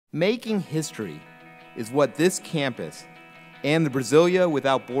Making history is what this campus and the Brasilia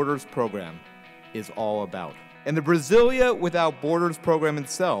Without Borders program is all about. And the Brasilia Without Borders program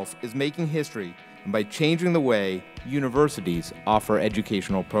itself is making history by changing the way universities offer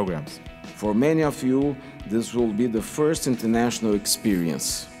educational programs. For many of you, this will be the first international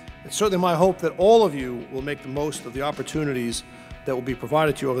experience. It's certainly my hope that all of you will make the most of the opportunities that will be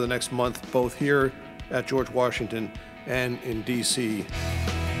provided to you over the next month, both here at George Washington and in D.C.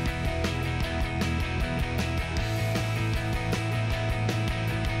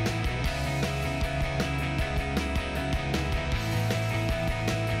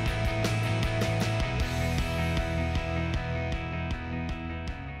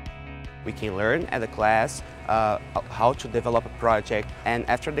 We can learn at the class how to develop a project, and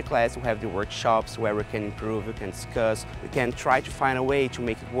after the class we have the workshops where we can improve, we can discuss, we can try to find a way to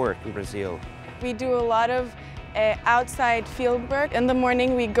make it work in Brazil. We do a lot of outside field work. In the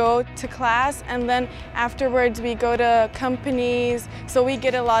morning we go to class, and then afterwards we go to companies, so we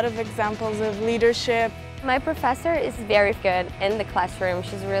get a lot of examples of leadership. My professor is very good in the classroom.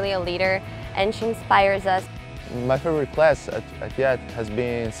 She's really a leader and she inspires us. My favorite class at YET has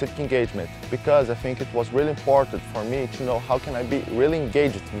been civic engagement, because I think it was really important for me to know how can I be really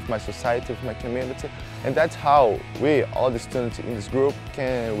engaged with my society, with my community, and that's how we, all the students in this group,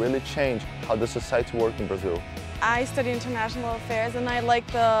 can really change how the society works in Brazil. I study international affairs and I like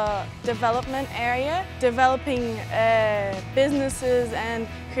the development area, developing businesses and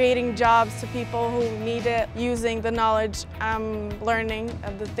creating jobs to people who need it, using the knowledge I'm learning,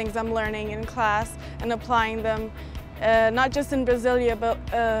 the things I'm learning in class, and applying them not just in Brasilia but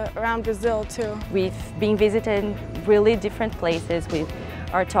around Brazil too. We've been visiting really different places. We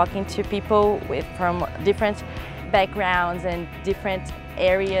are talking to people from different backgrounds and different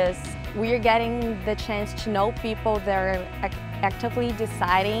areas. We're getting the chance to know people that are actively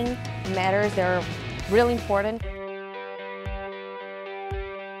deciding matters that are really important.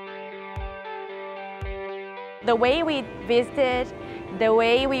 The way we visited, the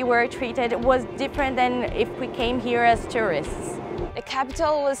way we were treated was different than if we came here as tourists. The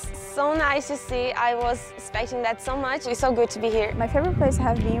capital was so nice to see. I was expecting that so much. It's so good to be here. My favorite place I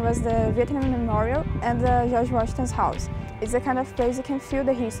have been was the Vietnam Memorial and the George Washington's house. It's the kind of place you can feel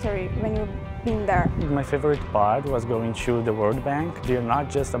the history when you've been there. My favorite part was going to the World Bank. They're not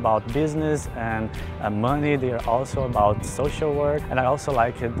just about business and money, they're also about social work. And I also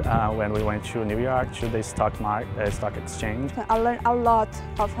liked it when we went to New York to the stock exchange. I learned a lot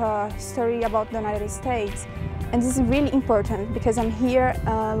of history about the United States. And this is really important because I'm here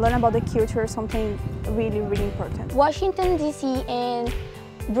learn about the culture, something really, really important. Washington, D.C. and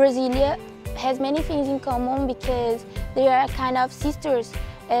Brasilia has many things in common because they are kind of sisters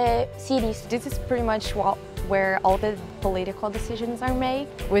cities. This is pretty much where all the political decisions are made.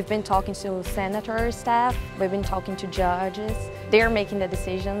 We've been talking to senator staff, we've been talking to judges. They're making the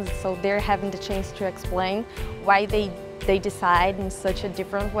decisions, so they're having the chance to explain why they decide in such a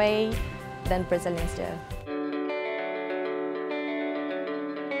different way than Brazilians do.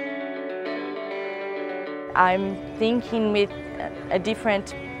 I'm thinking with a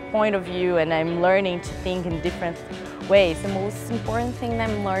different point of view, and I'm learning to think in different ways. The most important thing that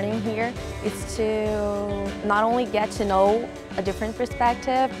I'm learning here is to not only get to know a different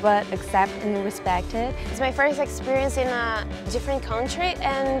perspective, but accept and respect it. It's my first experience in a different country,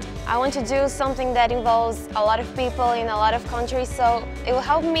 and I want to do something that involves a lot of people in a lot of countries, so it will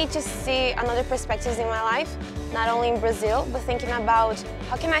help me to see another perspectives in my life, not only in Brazil, but thinking about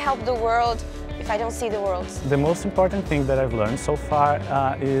how can I help the world if I don't see the world. The most important thing that I've learned so far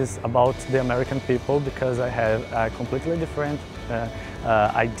is about the American people, because I have a completely different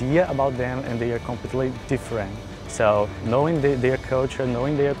idea about them and they are completely different. So knowing their culture,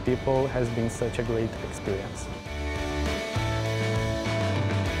 knowing their people has been such a great experience.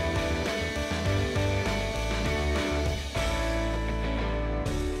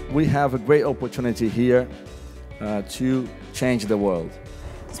 We have a great opportunity here to change the world.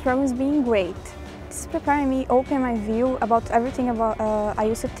 This program is being great. This is preparing me, open my view about everything I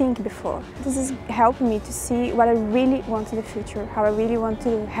used to think before. This is helping me to see what I really want in the future, how I really want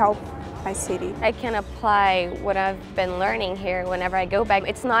to help my city. I can apply what I've been learning here whenever I go back.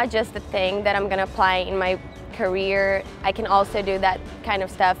 It's not just a thing that I'm going to apply in my career. I can also do that kind of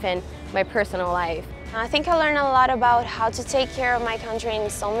stuff in my personal life. I think I learned a lot about how to take care of my country in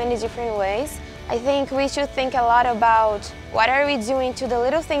so many different ways. I think we should think a lot about what are we doing to the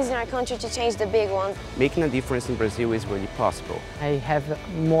little things in our country to change the big ones. Making a difference in Brazil is really possible. I have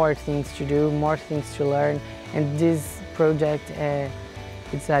more things to do, more things to learn, and this project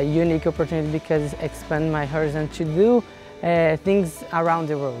it's a unique opportunity because it expands my horizon to do things around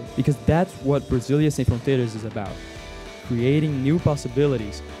the world. Because that's what Brasilia Sem Fronteiras is about, creating new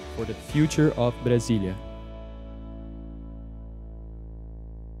possibilities for the future of Brasilia.